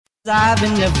I've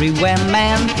been everywhere,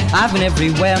 man. I've been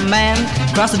everywhere, man.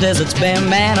 Across the deserts bare,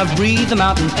 man. I've breathed the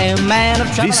mountain air, man.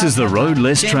 This is The Road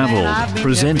Less Travelled,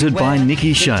 presented by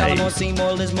Nikki Shea.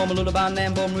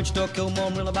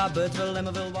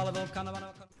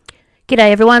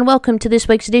 G'day everyone, welcome to this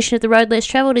week's edition of The Road Less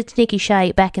Travelled. It's Nikki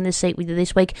Shea back in the seat with you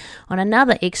this week on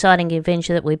another exciting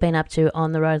adventure that we've been up to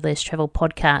on the Road Less Travelled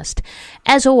podcast.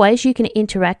 As always, you can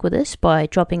interact with us by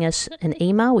dropping us an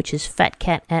email, which is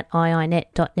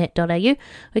fatcat@iinet.net.au. You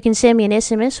can send me an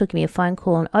SMS or give me a phone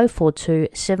call on 042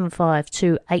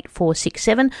 752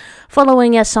 8467.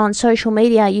 Following us on social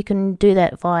media, you can do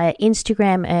that via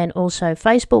Instagram and also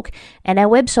Facebook, and our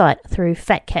website through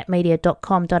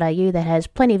fatcatmedia.com.au that has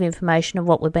plenty of information of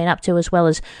what we've been up to, as well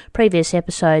as previous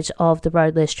episodes of the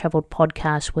Road Less Travelled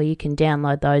podcast where you can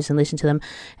download those and listen to them,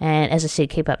 and as I said,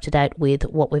 keep up to date with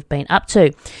what we've been up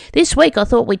to. This week I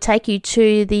thought we'd take you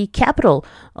to the capital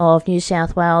of New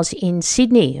South Wales in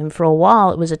Sydney, and for a while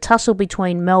it was a tussle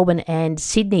between Melbourne and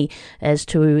Sydney as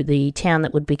to the town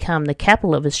that would become the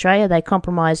capital of Australia. They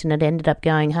compromised and it ended up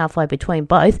going halfway between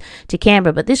both to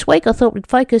Canberra, but this week I thought we'd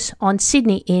focus on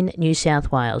Sydney in New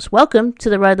South Wales. Welcome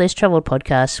to the Road Less Travelled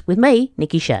podcast with me,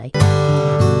 Nikki Shea.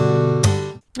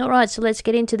 Alright, so let's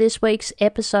get into this week's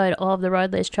episode of the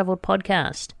Road Less Travelled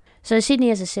podcast. So Sydney,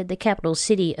 as I said, the capital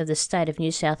city of the state of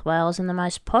New South Wales and the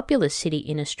most populous city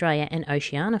in Australia and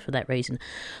Oceania for that reason.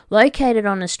 Located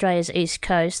on Australia's east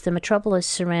coast, the metropolis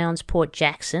surrounds Port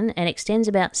Jackson and extends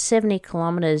about 70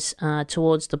 kilometres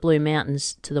towards the Blue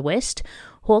Mountains to the west,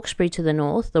 Hawkesbury to the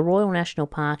north, the Royal National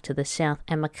Park to the south,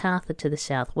 and Macarthur to the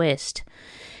southwest.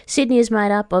 Sydney is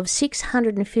made up of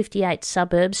 658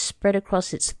 suburbs spread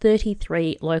across its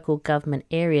 33 local government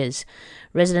areas.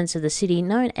 Residents of the city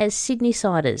known as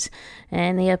Sydneysiders,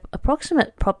 and the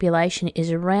approximate population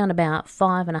is around about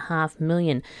 5.5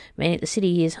 million, meaning the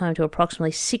city is home to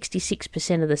approximately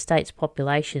 66% of the state's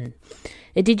population.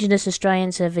 Indigenous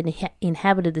Australians have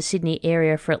inhabited the Sydney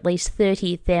area for at least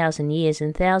 30,000 years,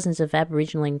 and thousands of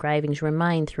Aboriginal engravings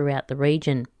remain throughout the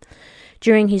region.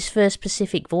 During his first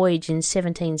Pacific voyage in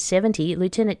 1770,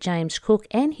 Lieutenant James Cook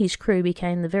and his crew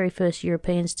became the very first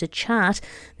Europeans to chart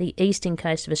the eastern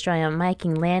coast of Australia,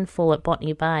 making landfall at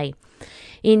Botany Bay.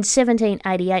 In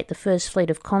 1788, the first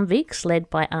fleet of convicts, led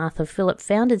by Arthur Phillip,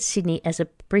 founded Sydney as a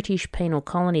British penal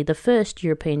colony, the first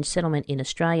European settlement in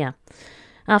Australia.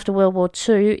 After World War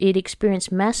II, it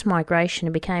experienced mass migration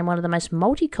and became one of the most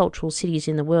multicultural cities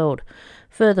in the world.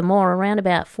 Furthermore, around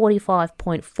about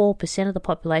 45.4% of the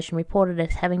population reported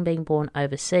as having been born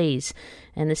overseas,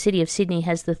 and the city of Sydney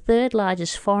has the third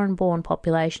largest foreign-born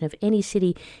population of any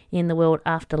city in the world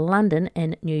after London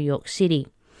and New York City.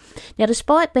 Now,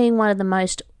 despite being one of the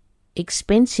most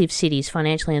expensive cities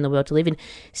financially in the world to live in,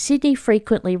 Sydney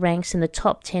frequently ranks in the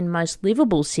top 10 most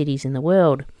livable cities in the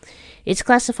world. It's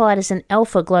classified as an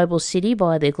Alpha Global City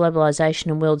by the Globalisation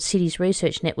and World Cities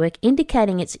Research Network,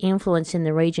 indicating its influence in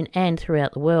the region and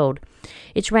throughout the world.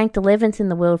 It's ranked 11th in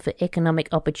the world for economic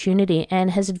opportunity and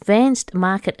has advanced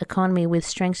market economy with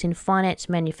strengths in finance,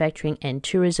 manufacturing and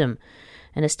tourism.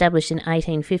 And established in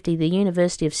 1850, the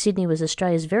University of Sydney was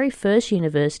Australia's very first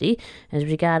university and is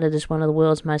regarded as one of the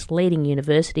world's most leading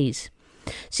universities.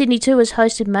 Sydney too has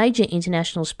hosted major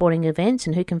international sporting events,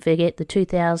 and who can forget the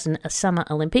 2000 Summer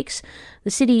Olympics. The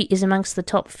city is amongst the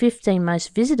top 15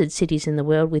 most visited cities in the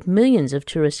world, with millions of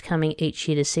tourists coming each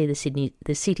year to see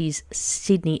the city's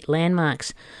Sydney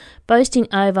landmarks. Boasting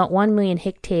over 1 million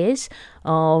hectares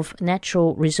of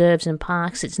natural reserves and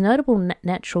parks, its notable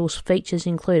natural features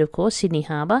include, of course, Sydney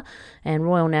Harbour and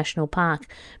Royal National Park.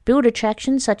 Built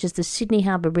attractions such as the Sydney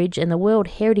Harbour Bridge and the World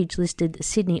Heritage-listed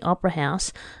Sydney Opera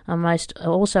House are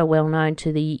also well known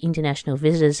to the international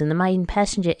visitors, and the main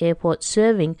passenger airport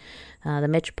serving the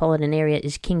metropolitan area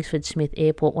is Kingsford Smith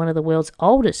Airport, one of the world's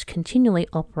oldest continually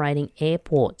operating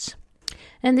airports.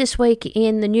 And this week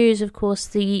in the news, of course,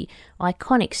 the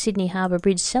iconic Sydney Harbour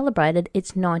Bridge celebrated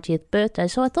its 90th birthday.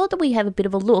 So I thought that we have a bit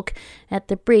of a look at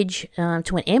the bridge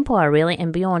to an empire, really,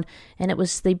 and beyond. And it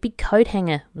was the big coat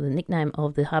hanger, the nickname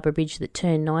of the Harbour Bridge, that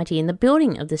turned 90. And the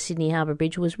building of the Sydney Harbour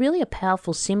Bridge was really a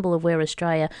powerful symbol of where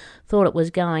Australia thought it was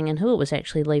going and who it was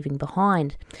actually leaving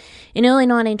behind. In early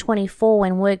 1924,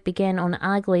 when work began on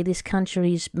arguably this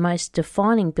country's most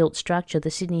defining built structure, the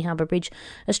Sydney Harbour Bridge,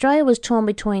 Australia was torn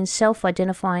between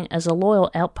self-identifying as a loyal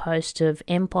outpost of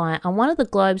empire and one of the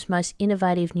globe's most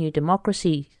innovative new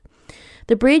democracies.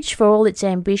 The bridge, for all its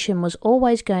ambition, was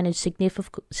always going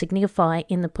to signify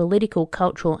in the political,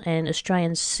 cultural and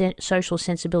Australian social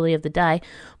sensibility of the day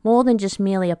more than just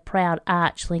merely a proud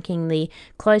arch linking the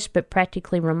close but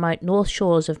practically remote north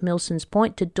shores of Milsons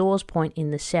Point to Dawes Point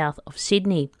in the south of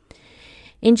Sydney.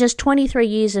 In just 23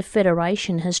 years of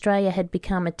federation, Australia had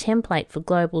become a template for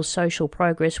global social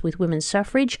progress with women's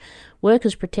suffrage,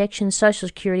 workers' protection, social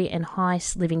security and high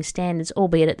living standards,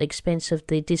 albeit at the expense of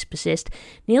the dispossessed,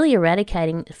 nearly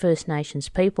eradicating First Nations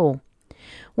people.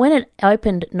 When it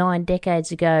opened 9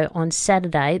 decades ago on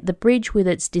Saturday, the bridge with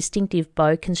its distinctive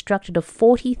bow, constructed of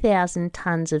 40,000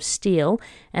 tonnes of steel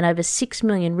and over 6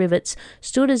 million rivets,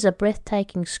 stood as a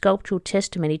breathtaking sculptural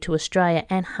testimony to Australia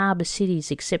and Harbour City's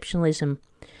exceptionalism.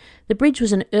 The bridge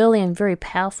was an early and very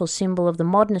powerful symbol of the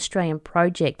modern Australian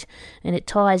project, and it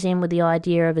ties in with the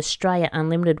idea of Australia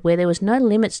Unlimited, where there was no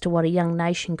limits to what a young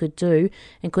nation could do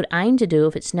and could aim to do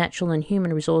if its natural and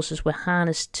human resources were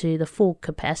harnessed to the full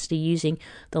capacity using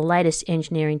the latest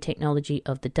engineering technology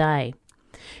of the day.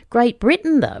 Great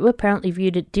Britain, though, apparently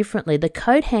viewed it differently. The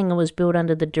coat hanger was built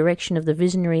under the direction of the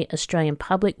visionary Australian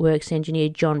Public Works engineer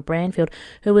John Branfield,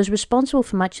 who was responsible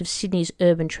for much of Sydney's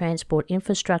urban transport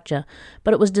infrastructure,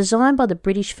 but it was designed by the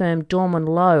British firm Dorman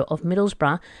Lowe of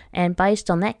Middlesbrough and based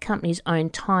on that company's own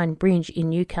Tyne Bridge in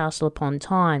Newcastle upon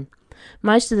Tyne.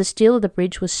 Most of the steel of the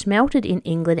bridge was smelted in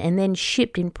England and then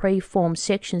shipped in pre-formed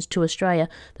sections to Australia,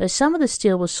 though some of the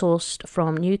steel was sourced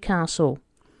from Newcastle.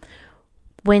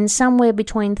 When somewhere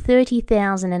between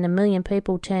 30,000 and 1 million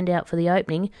people turned out for the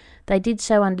opening, they did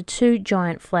so under 2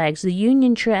 giant flags, the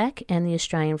Union Jack and the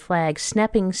Australian flag,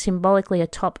 snapping symbolically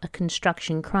atop a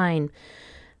construction crane.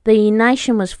 The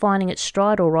nation was finding its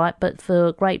stride all right, but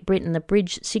for Great Britain, the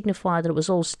bridge signified that it was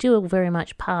all still very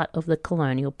much part of the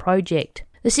colonial project.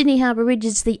 The Sydney Harbour Bridge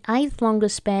is the 8th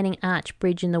longest spanning arch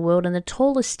bridge in the world and the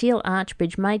tallest steel arch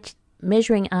bridge,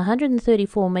 measuring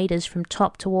 134 metres from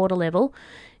top to water level.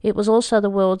 It was also the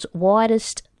world's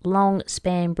widest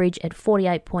long-span bridge at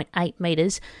 48.8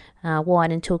 metres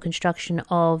wide until construction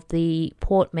of the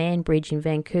Port Mann Bridge in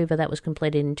Vancouver that was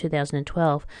completed in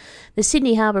 2012. The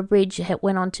Sydney Harbour Bridge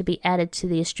went on to be added to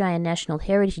the Australian National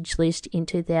Heritage List in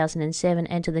 2007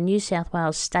 and to the New South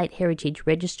Wales State Heritage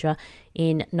Register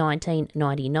in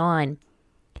 1999.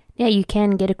 Now, you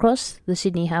can get across the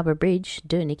Sydney Harbour Bridge,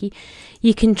 Nikki.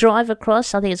 You can drive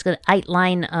across. I think it's got an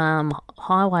 8-lane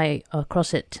highway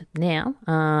across it now,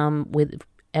 with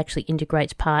actually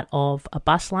integrates part of a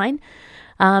bus lane.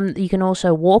 You can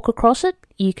also walk across it.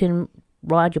 You can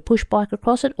ride your push bike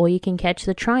across it, or you can catch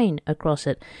the train across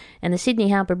it. And the Sydney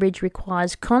Harbour Bridge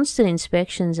requires constant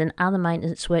inspections and other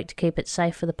maintenance work to keep it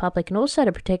safe for the public and also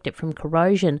to protect it from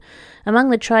corrosion.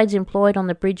 Among the trades employed on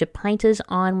the bridge are painters,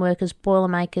 ironworkers,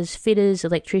 boilermakers, fitters,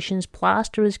 electricians,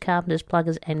 plasterers, carpenters,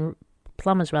 plumbers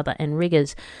and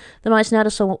riggers. The most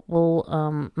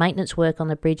noticeable maintenance work on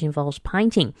the bridge involves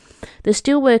painting. The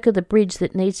steelwork of the bridge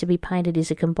that needs to be painted is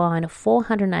a combined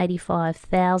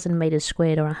 485,000 metres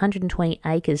squared, or 120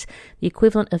 acres, the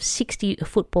equivalent of 60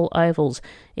 football ovals.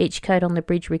 Each coat on the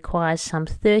bridge requires some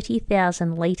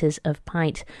 30,000 litres of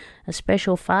paint. A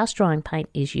special fast-drying paint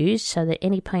is used so that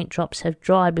any paint drops have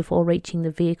dried before reaching the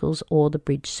vehicles or the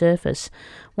bridge surface.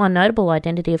 One notable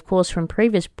identity, of course, from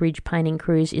previous bridge painting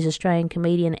crews is Australian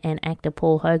comedian and actor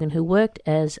Paul Hogan, who worked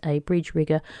as a bridge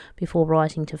rigger before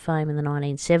rising to fame in the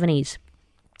 1970s.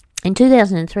 In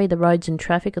 2003, the Roads and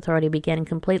Traffic Authority began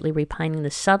completely repainting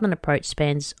the southern approach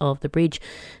spans of the bridge.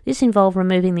 This involved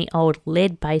removing the old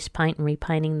lead-based paint and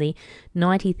repainting the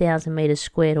 90,000 metres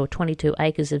squared, or 22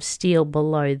 acres of steel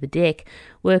below the deck.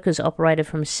 Workers operated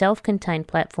from self-contained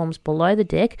platforms below the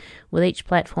deck, with each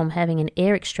platform having an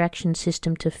air extraction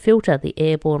system to filter the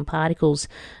airborne particles.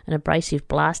 An abrasive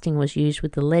blasting was used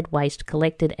with the lead waste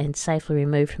collected and safely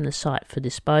removed from the site for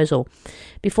disposal.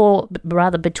 Between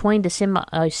December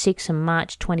 2006 and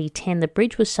March 2010, the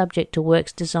bridge was subject to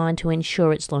works designed to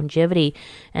ensure its longevity,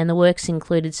 and the works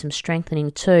included some strengthening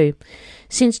too.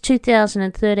 Since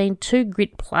 2013, 2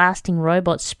 grit blasting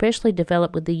robots specially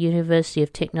developed with the University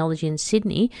of Technology in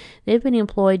Sydney, they've been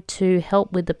employed to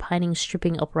help with the painting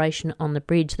stripping operation on the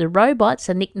bridge. The robots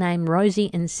are nicknamed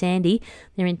Rosie and Sandy.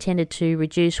 They're intended to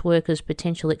reduce workers'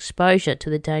 potential exposure to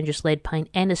the dangerous lead paint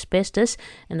and asbestos,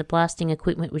 and the blasting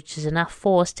equipment which is enough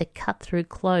force to cut through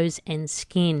clothes and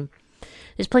skin.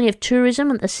 There's plenty of tourism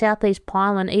at the southeast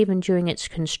pylon even during its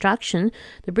construction.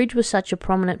 The bridge was such a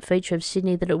prominent feature of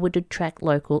Sydney that it would attract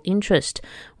local interest.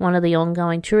 One of the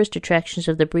ongoing tourist attractions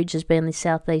of the bridge has been the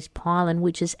southeast pylon,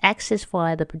 which is accessed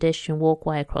via the pedestrian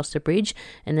walkway across the bridge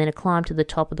and then a climb to the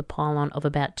top of the pylon of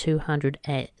about 200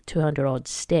 200 odd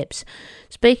steps.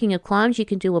 Speaking of climbs, you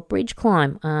can do a bridge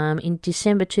climb. In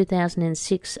December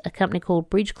 2006, a company called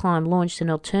Bridge Climb launched an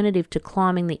alternative to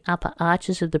climbing the upper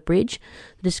arches of the bridge.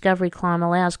 The Discovery Climb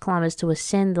allows climbers to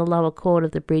ascend the lower chord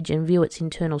of the bridge and view its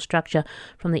internal structure.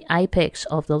 From the apex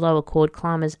of the lower chord,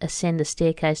 climbers ascend a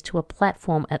staircase to a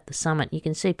platform at the summit. You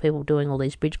can see people doing all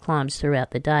these bridge climbs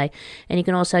throughout the day, and you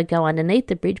can also go underneath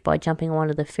the bridge by jumping on one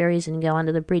of the ferries and go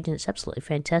under the bridge, and it's absolutely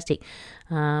fantastic.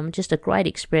 Just a great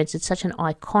experience. It's such an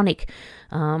iconic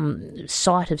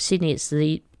site of Sydney. It's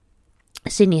the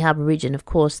Sydney Harbour Bridge and, of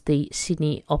course, the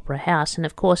Sydney Opera House. And,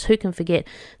 of course, who can forget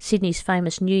Sydney's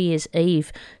famous New Year's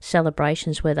Eve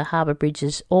celebrations, where the Harbour Bridge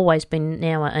has always been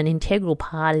now an integral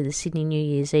part of the Sydney New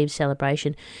Year's Eve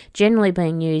celebration, generally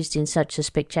being used in such a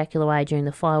spectacular way during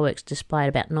the fireworks display at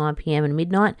about 9 p.m. and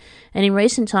midnight. And in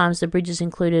recent times, the bridge has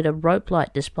included a rope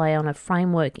light display on a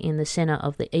framework in the centre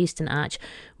of the eastern arch,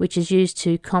 which is used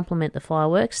to complement the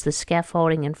fireworks. The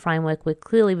scaffolding and framework were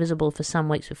clearly visible for some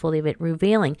weeks before the event,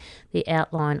 revealing the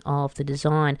outline of the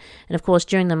design. And of course,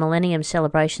 during the Millennium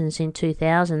celebrations in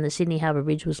 2000, the Sydney Harbour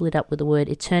Bridge was lit up with the word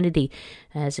eternity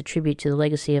as a tribute to the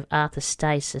legacy of Arthur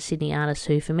Stace, a Sydney artist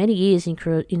who for many years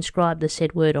inscribed the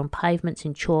said word on pavements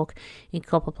in chalk in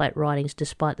copperplate writings,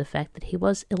 despite the fact that he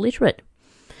was illiterate.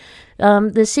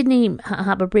 The Sydney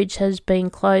Harbour Bridge has been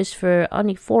closed for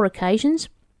only 4 occasions.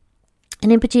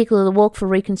 And in particular, the Walk for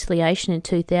Reconciliation in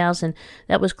 2000,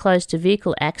 that was closed to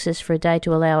vehicle access for a day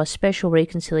to allow a special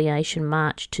reconciliation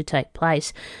march to take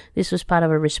place. This was part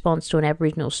of a response to an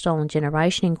Aboriginal stolen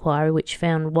generation inquiry, which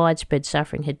found widespread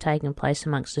suffering had taken place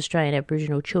amongst Australian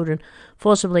Aboriginal children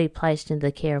forcibly placed into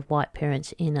the care of white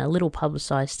parents in a little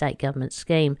publicised state government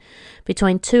scheme.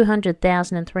 Between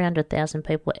 200,000 and 300,000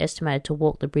 people were estimated to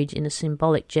walk the bridge in a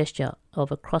symbolic gesture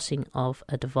of a crossing of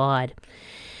a divide.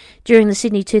 During the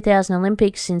Sydney 2000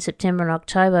 Olympics in September and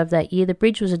October of that year, the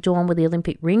bridge was adorned with the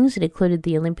Olympic rings. It included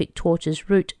the Olympic torches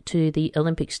route to the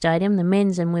Olympic Stadium. The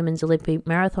men's and women's Olympic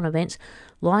marathon events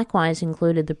likewise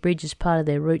included the bridge as part of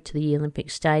their route to the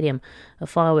Olympic Stadium. A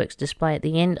fireworks display at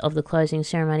the end of the closing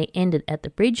ceremony ended at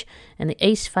the bridge, and the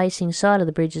east-facing side of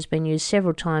the bridge has been used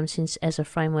several times since as a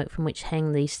framework from which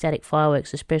hang the static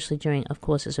fireworks, especially during, of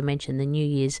course, as I mentioned, the New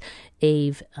Year's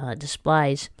Eve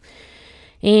displays.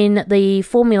 In the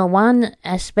Formula One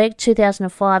aspect,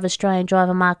 2005 Australian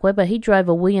driver Mark Webber, he drove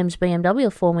a Williams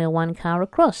BMW Formula One car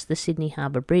across the Sydney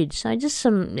Harbour Bridge. So just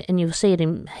some, and you'll see it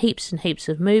in heaps and heaps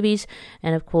of movies.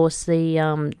 And of course,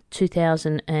 the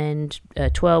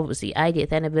 2012 was the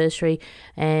 80th anniversary,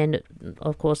 and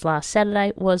of course, last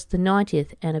Saturday was the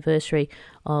 90th anniversary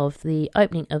of the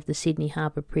opening of the Sydney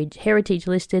Harbour Bridge, heritage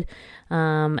listed,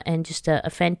 and just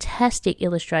a fantastic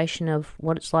illustration of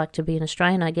what it's like to be an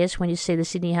Australian, I guess, when you see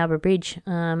the Sydney Harbour Bridge.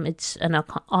 It's an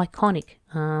iconic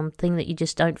thing that you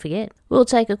just don't forget. We'll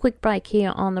take a quick break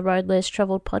here on the Road Less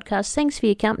Travelled podcast. Thanks for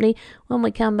your company. When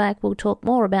we come back, we'll talk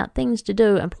more about things to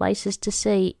do and places to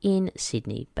see in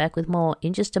Sydney. Back with more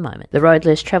in just a moment. The Road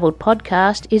Less Travelled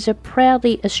podcast is a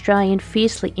proudly Australian,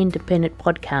 fiercely independent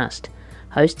podcast,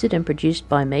 hosted and produced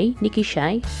by me, Nikki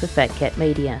Shea, for Fat Cat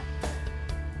Media.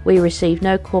 We receive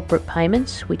no corporate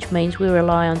payments, which means we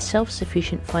rely on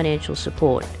self-sufficient financial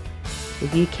support.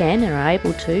 If you can and are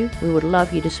able to, we would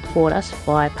love you to support us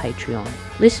via Patreon.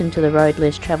 Listen to the Road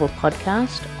Less Travelled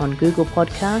podcast on Google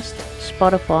Podcasts,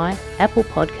 Spotify, Apple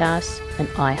Podcasts and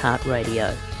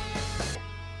iHeartRadio.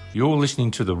 You're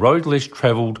listening to the Road Less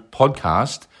Travelled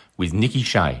podcast with Nikki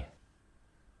Shea.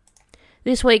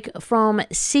 This week from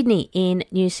Sydney in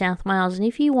New South Wales. And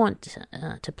if you want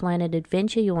to plan an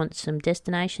adventure, you want some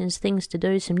destinations, things to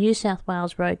do, some New South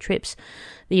Wales road trips,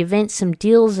 the events, some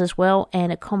deals as well,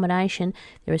 and accommodation.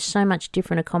 There is so much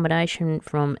different accommodation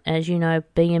from, as you know,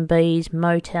 B&Bs,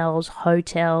 motels,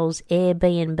 hotels,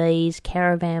 Airbnbs,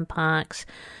 caravan parks,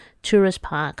 tourist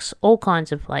parks, all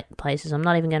kinds of places. I'm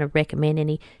not even going to recommend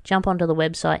any. Jump onto the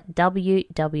website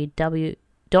www.sydney.com.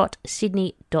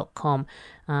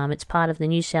 It's part of the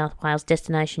New South Wales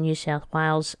Destination New South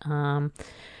Wales. And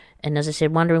as I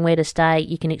said, wondering where to stay,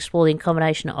 you can explore the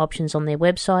accommodation options on their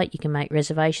website. You can make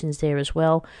reservations there as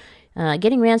well.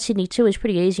 Getting around Sydney too is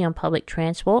pretty easy on public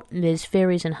transport. There's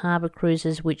ferries and harbour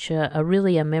cruises, which are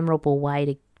really a memorable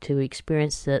way to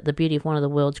experience the beauty of one of the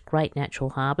world's great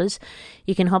natural harbours.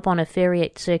 You can hop on a ferry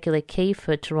at Circular Quay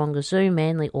for Taronga Zoo,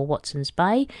 Manly or Watson's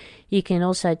Bay. You can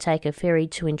also take a ferry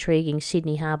to intriguing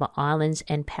Sydney Harbour Islands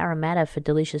and Parramatta for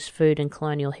delicious food and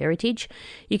colonial heritage.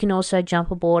 You can also jump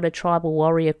aboard a tribal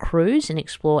warrior cruise and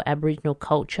explore Aboriginal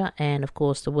culture and, of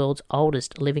course, the world's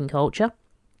oldest living culture.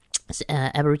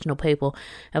 Aboriginal people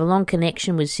have a long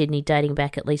connection with Sydney, dating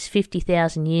back at least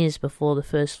 50,000 years before the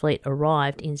first fleet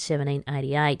arrived in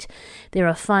 1788. There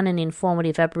are fun and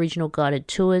informative Aboriginal guided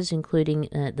tours, including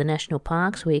the national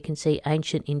parks, where you can see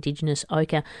ancient Indigenous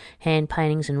ochre hand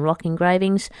paintings and rock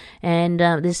engravings. And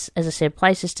this, as I said,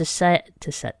 places to stay,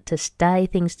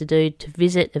 things to do, to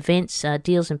visit, events,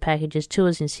 deals and packages,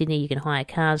 tours in Sydney. You can hire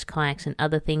cars, kayaks, and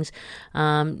other things.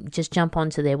 Just jump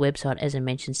onto their website, as I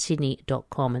mentioned,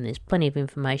 sydney.com, and there's plenty of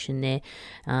information there,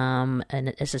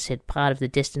 and as I said, part of the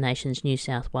Destinations New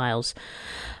South Wales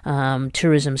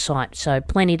tourism site. So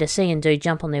plenty to see and do.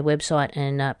 Jump on their website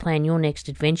and plan your next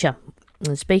adventure.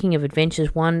 And speaking of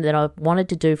adventures, one that I've wanted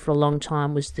to do for a long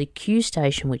time was the Q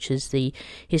Station, which is the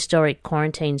historic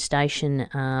quarantine station,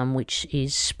 which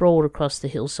is sprawled across the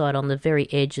hillside on the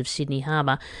very edge of Sydney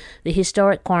Harbour. The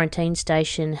historic quarantine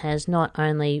station has not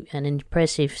only an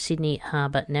impressive Sydney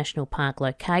Harbour National Park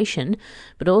location,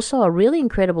 but also a really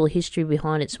incredible history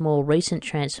behind its more recent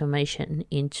transformation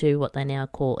into what they now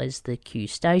call as the Q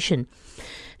Station.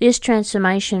 This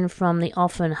transformation from the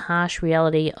often harsh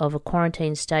reality of a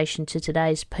quarantine station to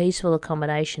today's peaceful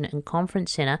accommodation and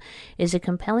conference centre is a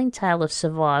compelling tale of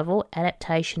survival,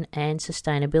 adaptation and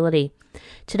sustainability.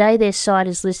 Today their site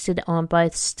is listed on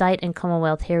both state and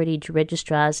Commonwealth heritage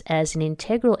registrars as an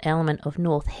integral element of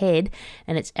North Head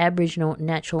and its Aboriginal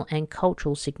natural and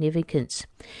cultural significance.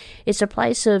 It's a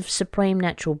place of supreme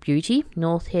natural beauty.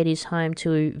 North Head is home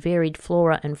to varied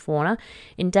flora and fauna,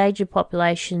 endangered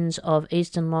populations of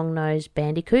eastern long-nosed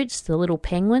bandicoots, the little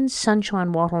penguins,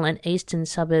 sunshine wattle and eastern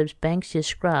suburbs Banksia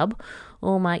scrub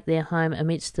all make their home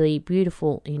amidst the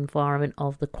beautiful environment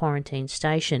of the quarantine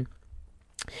station.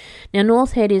 Now,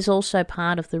 North Head is also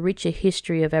part of the richer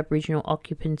history of Aboriginal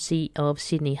occupancy of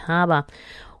Sydney Harbour.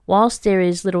 Whilst there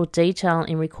is little detail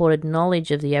in recorded knowledge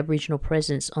of the Aboriginal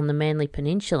presence on the Manly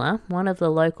Peninsula, one of the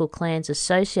local clans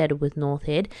associated with North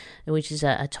Head, which is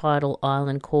a tidal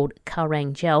island called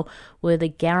Karrangjal, were the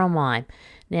Garamai.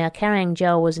 Now,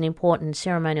 Karrangjal was an important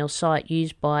ceremonial site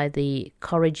used by the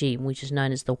Korrigi, which is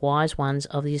known as the Wise Ones,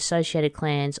 of the associated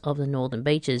clans of the Northern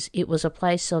Beaches. It was a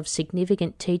place of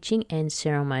significant teaching and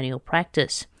ceremonial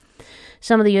practice.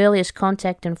 Some of the earliest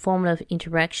contact and formative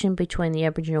interaction between the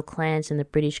Aboriginal clans and the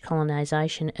British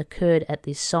colonisation occurred at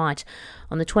this site.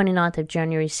 On the 29th of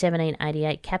January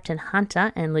 1788, Captain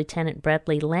Hunter and Lieutenant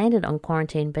Bradley landed on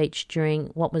Quarantine Beach during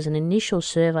what was an initial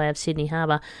survey of Sydney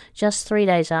Harbour, just 3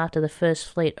 days after the first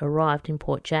fleet arrived in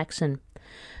Port Jackson.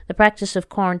 The practice of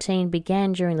quarantine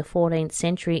began during the 14th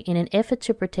century in an effort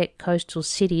to protect coastal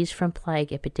cities from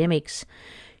plague epidemics.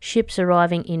 Ships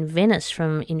arriving in Venice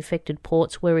from infected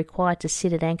ports were required to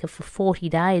sit at anchor for 40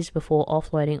 days before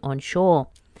offloading on shore.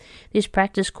 This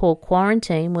practice, called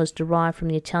quarantine, was derived from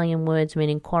the Italian words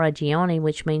meaning quarantione,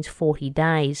 which means 40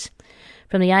 days.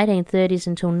 From the 1830s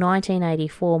until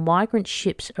 1984, migrant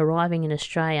ships arriving in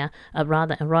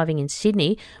arriving in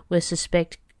Sydney with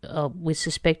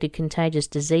suspected contagious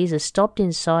diseases stopped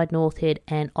inside North Head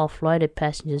and offloaded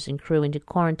passengers and crew into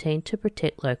quarantine to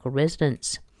protect local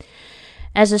residents.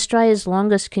 As Australia's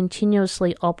longest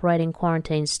continuously operating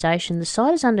quarantine station, the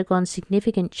site has undergone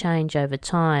significant change over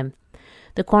time.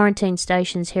 The quarantine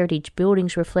station's heritage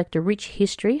buildings reflect a rich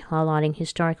history, highlighting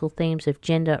historical themes of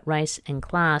gender, race and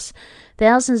class.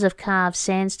 Thousands of carved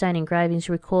sandstone engravings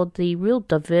record the real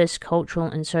diverse cultural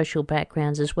and social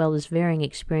backgrounds as well as varying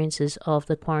experiences of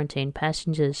the quarantine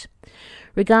passengers.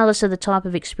 Regardless of the type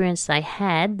of experience they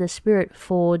had, the spirit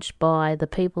forged by the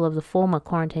people of the former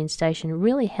quarantine station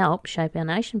really helped shape our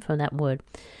nation from that word.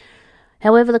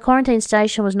 However, the quarantine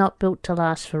station was not built to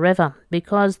last forever.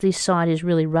 Because this site is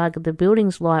really rugged, the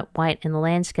building's lightweight and the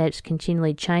landscapes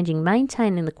continually changing,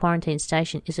 maintaining the quarantine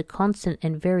station is a constant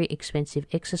and very expensive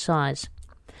exercise.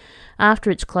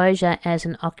 After its closure as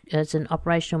an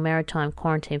operational maritime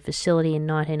quarantine facility in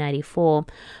 1984,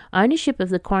 ownership of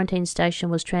the quarantine station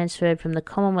was transferred from the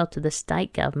Commonwealth to the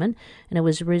state government, and it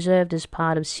was reserved as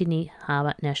part of Sydney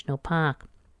Harbour National Park.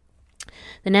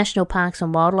 The National Parks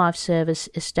and Wildlife Service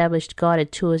established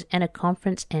guided tours and a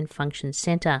conference and function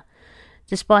centre.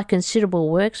 Despite considerable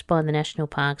works by the National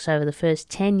Parks over the first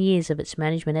 10 years of its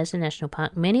management as a national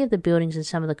park, many of the buildings and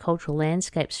some of the cultural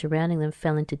landscapes surrounding them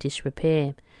fell into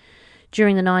disrepair.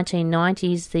 During the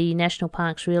 1990s, the National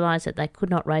Parks realised that they could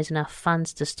not raise enough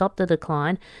funds to stop the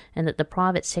decline and that the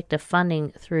private sector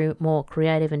funding through more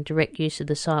creative and direct use of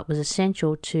the site was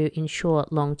essential to ensure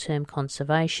long-term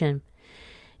conservation.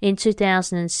 In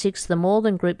 2006, the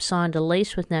Moreland Group signed a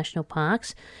lease with National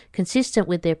Parks. Consistent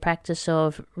with their practice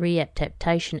of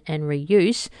readaptation and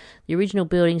reuse, the original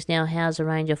buildings now house a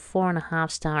range of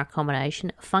 4.5-star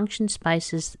accommodation, function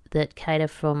spaces that cater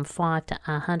from 5 to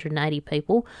 180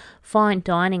 people, fine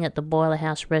dining at the Boiler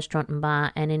House restaurant and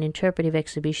bar, and an interpretive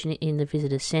exhibition in the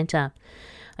visitor centre.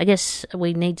 I guess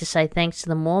we need to say thanks to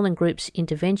the Moreland Group's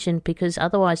intervention, because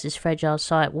otherwise this fragile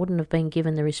site wouldn't have been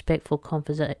given the respectful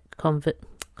conservation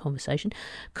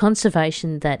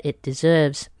that it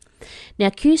deserves. Now,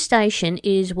 Q Station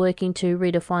is working to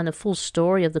redefine the full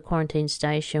story of the quarantine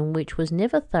station, which was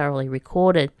never thoroughly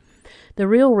recorded. The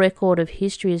real record of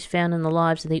history is found in the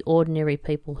lives of the ordinary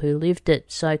people who lived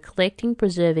it, so collecting,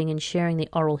 preserving and sharing the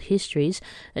oral histories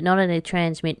that not only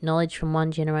transmit knowledge from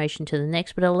one generation to the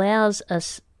next, but allows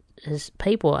us as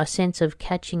people a sense of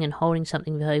catching and holding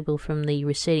something valuable from the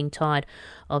receding tide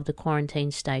of the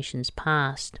quarantine station's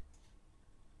past.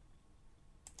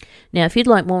 Now, if you'd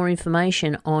like more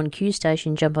information on Q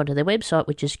Station, jump onto their website,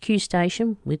 which is Q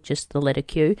Station, with just the letter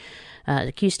Q,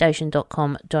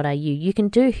 qstation.com.au. You can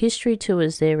do history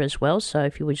tours there as well, so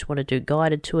if you just want to do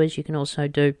guided tours, you can also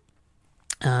do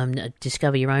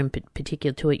discover your own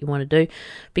particular tour you want to do,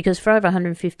 because for over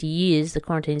 150 years the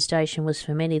quarantine station was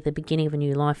for many the beginning of a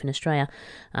new life in Australia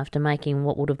after making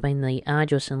what would have been the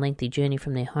arduous and lengthy journey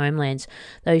from their homelands.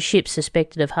 Those ships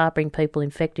suspected of harbouring people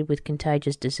infected with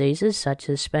contagious diseases such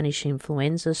as Spanish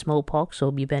influenza, smallpox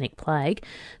or bubonic plague,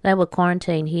 they were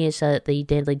quarantined here so that the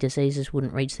deadly diseases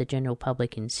wouldn't reach the general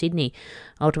public in Sydney.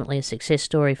 Ultimately a success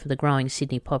story for the growing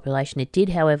Sydney population, it did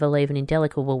however leave an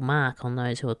indelible mark on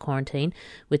those who were quarantined,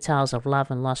 with tales of love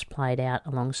and loss played out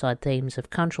alongside themes of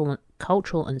cultural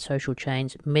and social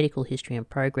change, medical history and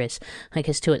progress. I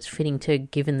guess too, it's fitting too,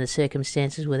 given the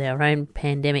circumstances with our own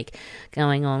pandemic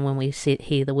going on when we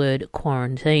hear the word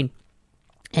quarantine.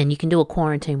 And you can do a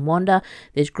quarantine wander.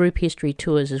 There's group history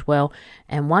tours as well.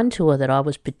 And one tour that I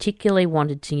was particularly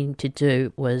wanted to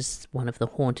do was one of the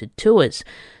haunted tours.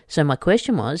 So my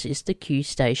question was, is the Q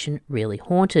Station really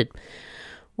haunted?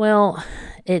 Well,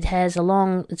 it's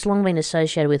long been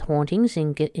associated with hauntings.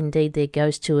 Indeed, their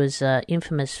ghost tours are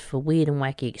infamous for weird and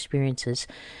wacky experiences.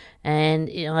 And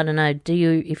I don't know,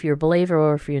 if you're a believer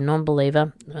or if you're a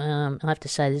non-believer, I have to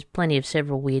say there's plenty of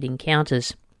several weird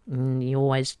encounters. And you're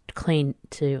always keen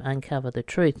to uncover the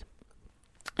truth.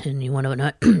 And you want to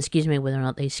know, whether or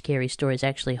not these scary stories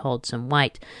actually hold some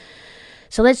weight.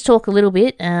 So let's talk a little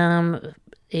bit.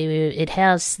 It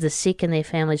housed the sick and their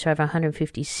families for over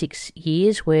 156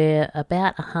 years, where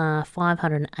about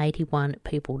 581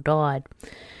 people died.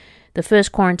 The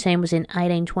first quarantine was in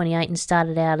 1828 and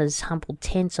started out as humble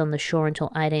tents on the shore until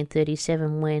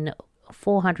 1837, when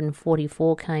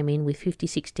 444 came in with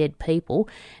 56 dead people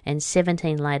and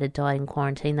 17 later died in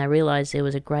quarantine. They realised there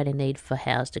was a greater need for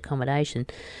housed accommodation.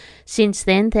 Since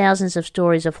then, thousands of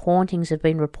stories of hauntings have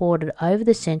been reported over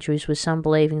the centuries, with some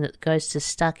believing that the ghosts are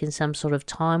stuck in some sort of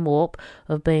time warp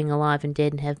of being alive and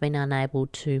dead and have been unable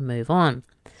to move on.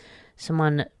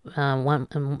 There's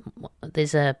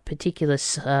a particular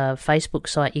Facebook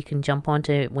site you can jump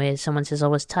onto where someone says, I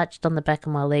was touched on the back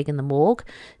of my leg in the morgue.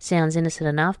 Sounds innocent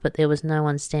enough, but there was no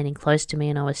one standing close to me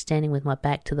and I was standing with my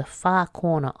back to the far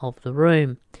corner of the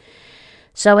room.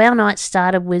 So our night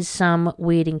started with some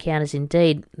weird encounters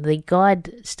indeed. The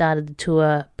guide started the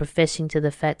tour professing to the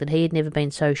fact that he had never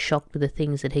been so shocked with the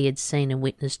things that he had seen and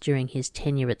witnessed during his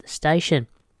tenure at the station.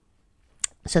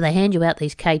 So they hand you out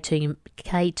these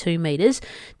K2 meters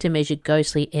to measure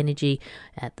ghostly energy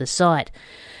at the site.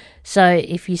 So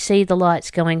if you see the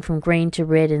lights going from green to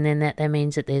red, and then that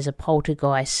means that there's a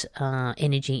poltergeist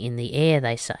energy in the air,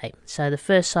 they say. So the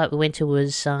first site we went to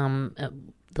was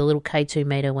the little K2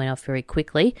 meter went off very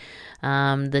quickly.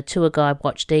 The tour guide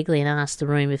watched eagerly and asked the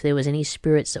room if there was any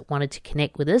spirits that wanted to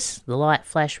connect with us. The light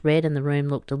flashed red and the room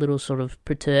looked a little sort of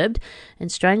perturbed.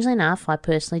 And strangely enough, I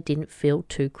personally didn't feel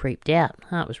too creeped out.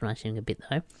 Heart was racing a bit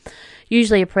though.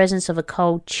 Usually a presence of a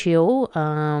cold chill,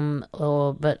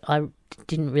 but I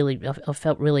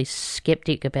felt really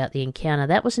skeptic about the encounter.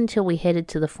 That was until we headed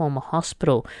to the former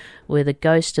hospital, where the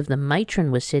ghost of the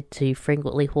matron was said to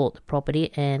frequently haunt the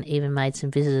property and even made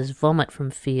some visitors vomit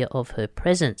from fear of her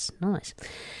presence. Nice.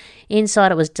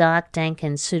 Inside it was dark, dank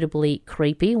and suitably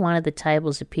creepy. One of the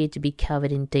tables appeared to be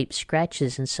covered in deep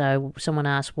scratches, and so someone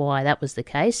asked why that was the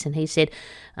case, and he said,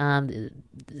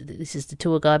 this is the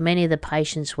tour guide, many of the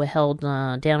patients were held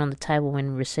down on the table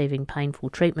when receiving painful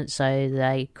treatment, so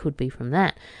they could be from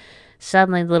that.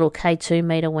 Suddenly the little K2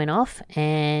 meter went off,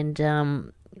 and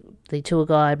the tour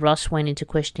guide, Ross, went into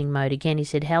questioning mode again. He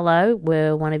said, hello,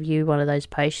 were one of you one of those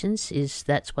patients?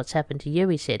 That's what's happened to you,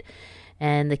 he said.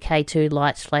 and the K2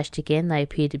 lights flashed again. They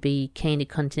appeared to be keen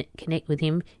to connect with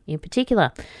him in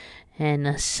particular.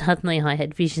 And suddenly I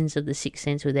had visions of the Sixth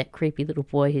Sense with that creepy little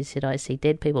boy who said, "I see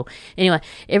dead people." Anyway,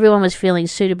 everyone was feeling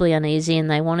suitably uneasy and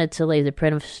they wanted to leave the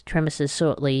premises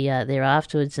shortly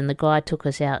thereafterwards, and the guide took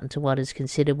us out into what is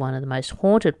considered one of the most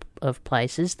haunted of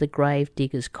places, the Grave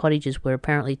Diggers' Cottages, where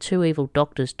apparently 2 evil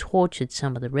doctors tortured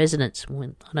some of the residents. I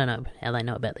don't know how they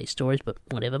know about these stories, but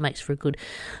whatever, makes for a good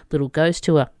little ghost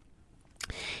tour.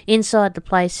 Inside the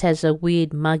place has a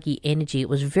weird muggy energy. It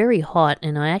was very hot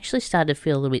and I actually started to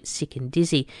feel a little bit sick and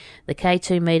dizzy. The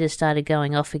K2 meter started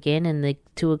going off again and the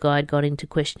tour guide got into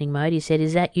questioning mode. He said,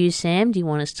 "Is that you, Sam? Do you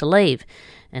want us to leave?"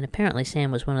 And apparently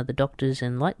Sam was one of the doctors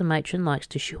and, like the matron, likes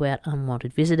to shoo out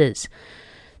unwanted visitors.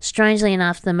 Strangely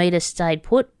enough, the meter stayed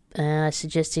put,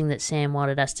 suggesting that Sam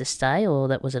wanted us to stay, or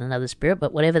that was another spirit,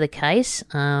 but whatever the case,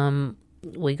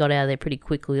 we got out of there pretty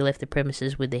quickly. We left the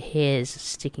premises with the hairs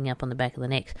sticking up on the back of the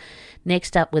neck.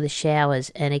 Next up were the showers,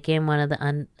 and again one of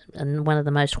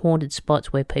the most haunted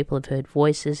spots where people have heard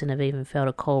voices and have even felt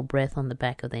a cold breath on the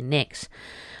back of their necks.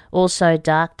 Also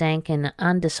dark, dank, and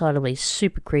undecidedly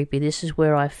super creepy. This is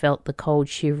where I felt the cold,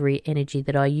 shivery energy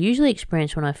that I usually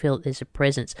experience when I feel that there's a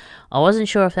presence. I wasn't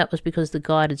sure if that was because the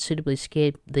guide had suitably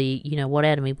scared the what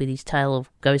out of me with his tale of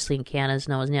ghostly encounters,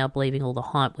 and I was now believing all the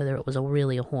hype, whether it was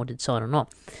really a haunted site or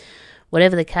not.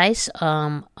 Whatever the case,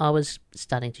 I was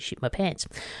starting to shit my pants.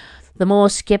 The more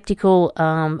sceptical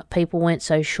people weren't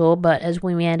so sure, but as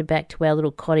we meandered back to our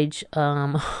little cottage,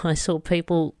 I saw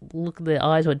people their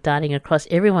eyes were darting across.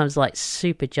 Everyone was like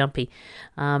super jumpy,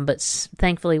 but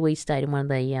thankfully we stayed in one of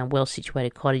the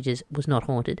well-situated cottages. It was not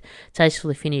haunted.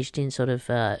 Tastefully finished in sort of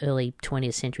early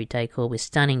 20th century decor with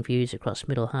stunning views across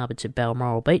Middle Harbour to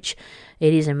Balmoral Beach.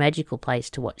 It is a magical place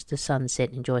to watch the sunset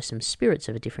and enjoy some spirits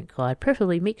of a different kind,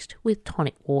 preferably mixed with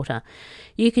tonic water.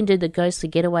 You can do the Ghostly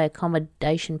Getaway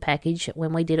accommodation package.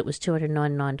 When we did it was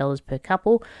 $299 per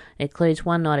couple. It includes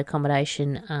 1 night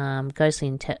accommodation,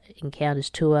 Ghostly Encounters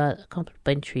tour, a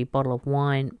complimentary bottle of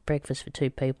wine, breakfast for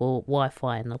 2 people,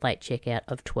 Wi-Fi, and the late checkout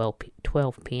of 12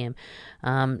 p.m.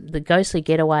 The Ghostly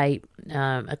Getaway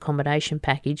accommodation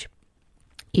package,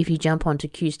 if you jump onto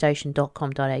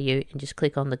qstation.com.au and just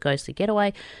click on the Ghostly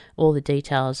Getaway, all the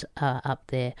details are up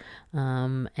there.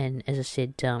 And as I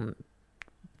said,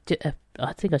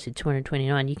 I think I said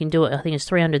 $229. You can do it. I think it's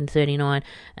 $339,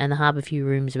 and the Harbourview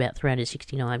room is about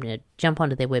 $369. Jump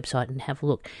onto their website and have a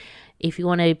look. If you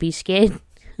want to be scared,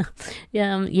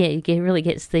 it really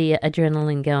gets the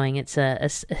adrenaline going. It's a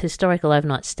historical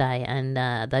overnight stay, and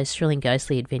those thrilling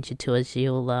ghostly adventure tours.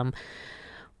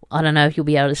 I don't know if you'll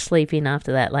be able to sleep in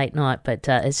after that late night, but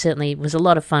it certainly was a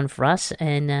lot of fun for us.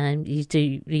 And you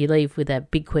leave with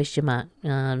that big question mark.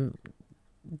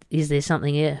 Is there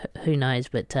something here? Who knows?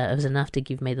 But it was enough to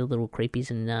give me the little creepies,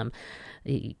 and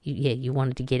you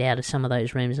wanted to get out of some of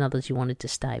those rooms, and others you wanted to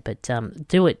stay. But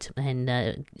do it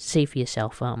and see for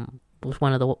yourself. It was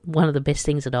one of the best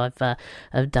things that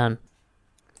I've done.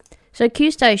 So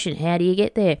Q Station, how do you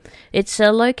get there? It's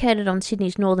located on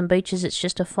Sydney's northern beaches. It's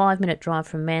just a 5-minute drive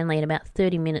from Manly and about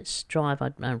 30 minutes drive,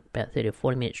 about 30 or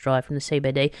 40 minutes drive from the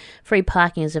CBD. Free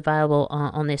parking is available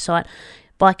on their site.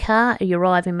 By car, you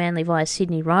arrive in Manly via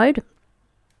Sydney Road.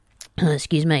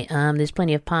 Excuse me, there's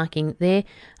plenty of parking there.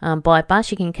 By bus,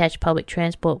 you can catch public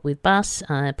transport with bus.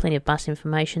 Plenty of bus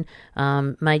information.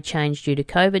 May change due to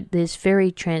COVID. There's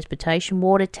ferry transportation,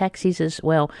 water taxis as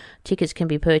well. Tickets can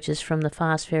be purchased from the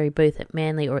Fast Ferry booth at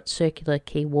Manly or at Circular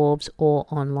Quay Wharves or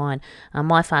online.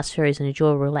 My Fast Ferry is an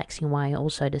enjoyable, relaxing way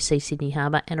also to see Sydney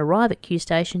Harbour and arrive at Q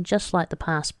Station just like the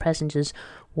past passengers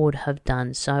would have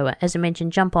done. So as I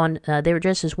mentioned, jump on. Their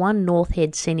address is 1 North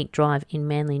Head Scenic Drive in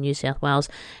Manly, New South Wales,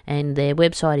 and their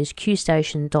website is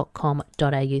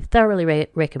qstation.com.au. Thoroughly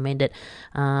recommend it,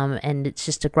 and it's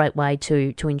just a great way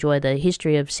to enjoy the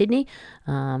history of Sydney,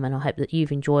 and I hope that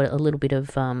you've enjoyed a little bit of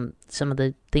some of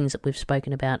the things that we've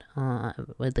spoken about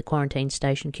with the quarantine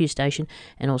station, Q Station,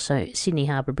 and also Sydney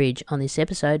Harbour Bridge on this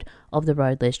episode of the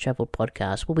Road Less Travelled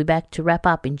podcast. We'll be back to wrap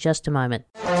up in just a moment.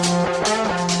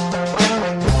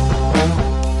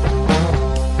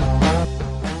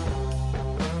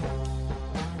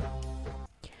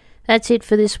 That's it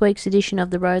for this week's edition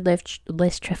of the Road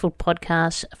Less Travelled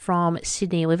podcast from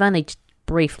Sydney. We've only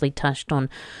briefly touched on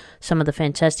some of the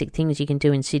fantastic things you can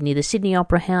do in Sydney. The Sydney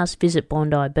Opera House, visit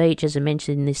Bondi Beach, as I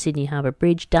mentioned, in the Sydney Harbour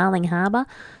Bridge, Darling Harbour,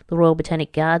 the Royal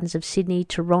Botanic Gardens of Sydney,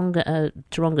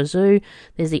 Taronga Zoo,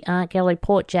 there's the Art Gallery,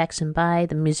 Port Jackson Bay,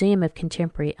 the Museum of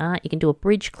Contemporary Art. You can do a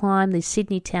bridge climb, the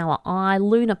Sydney Tower Eye,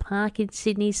 Luna Park in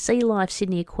Sydney, Sea Life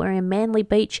Sydney Aquarium, Manly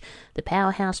Beach, the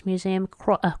Powerhouse Museum,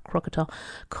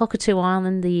 Cockatoo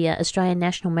Island, the Australian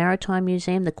National Maritime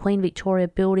Museum, the Queen Victoria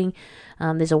Building.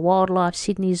 There's a Wildlife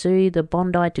Sydney Zoo, the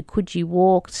Bondi to Coogee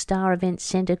Walk, Star Event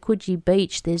Centre, Coogee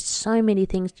Beach. There's so many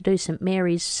things to do. St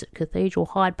Mary's Cathedral,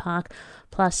 Hyde Park,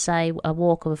 plus, say, a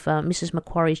walk of Mrs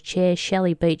Macquarie's Chair,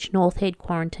 Shelley Beach, North Head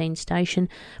Quarantine Station,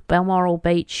 Balmoral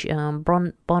Beach,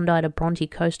 Bondi to Bronte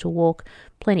Coastal Walk,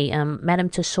 plenty. Madame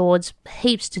Tussauds,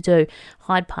 heaps to do.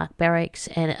 Hyde Park Barracks,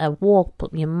 and a walk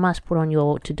you must put on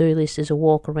your to-do list is a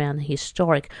walk around the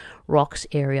historic Rocks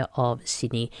area of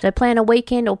Sydney. So plan a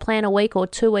weekend or plan a week or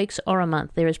 2 weeks or a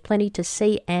month. There is plenty to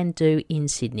see and do in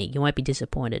Sydney. You won't be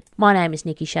disappointed. My name is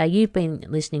Nikki Shea. You've been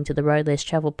listening to the Road Less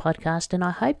Travelled podcast, and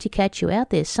I hope to catch you out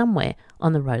there somewhere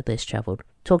on the Road Less Travelled.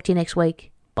 Talk to you next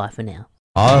week. Bye for now.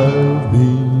 I've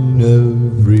been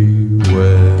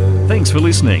everywhere. Thanks for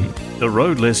listening. The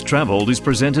Road Less Travelled is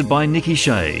presented by Nikki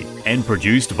Shea and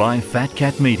produced by Fat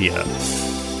Cat Media.